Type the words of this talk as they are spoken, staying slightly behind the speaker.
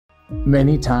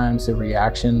Many times the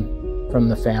reaction from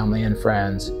the family and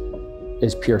friends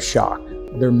is pure shock.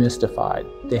 They're mystified.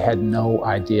 They had no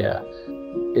idea.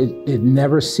 It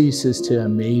never ceases to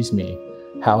amaze me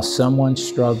how someone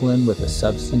struggling with a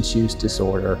substance use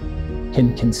disorder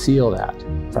can conceal that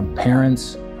from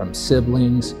parents, from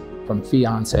siblings, from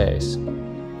fiancés.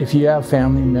 If you have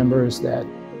family members that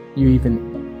you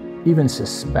even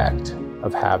suspect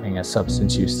of having a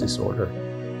substance use disorder,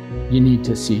 you need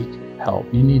to seek help.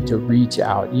 You need to reach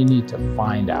out. You need to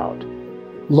find out.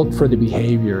 Look for the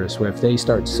behaviors where if they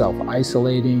start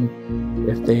self-isolating,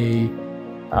 if they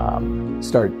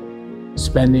start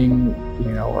spending,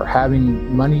 or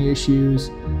having money issues,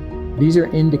 these are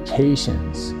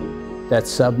indications that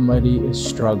somebody is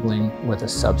struggling with a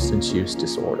substance use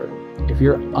disorder. If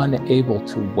you're unable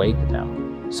to wake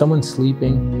them, someone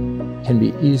sleeping can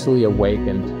be easily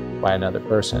awakened by another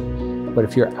person. But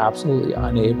if you're absolutely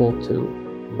unable to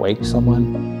wake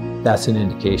someone, that's an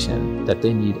indication that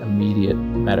they need immediate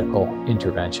medical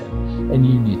intervention, and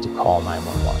you need to call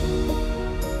 911.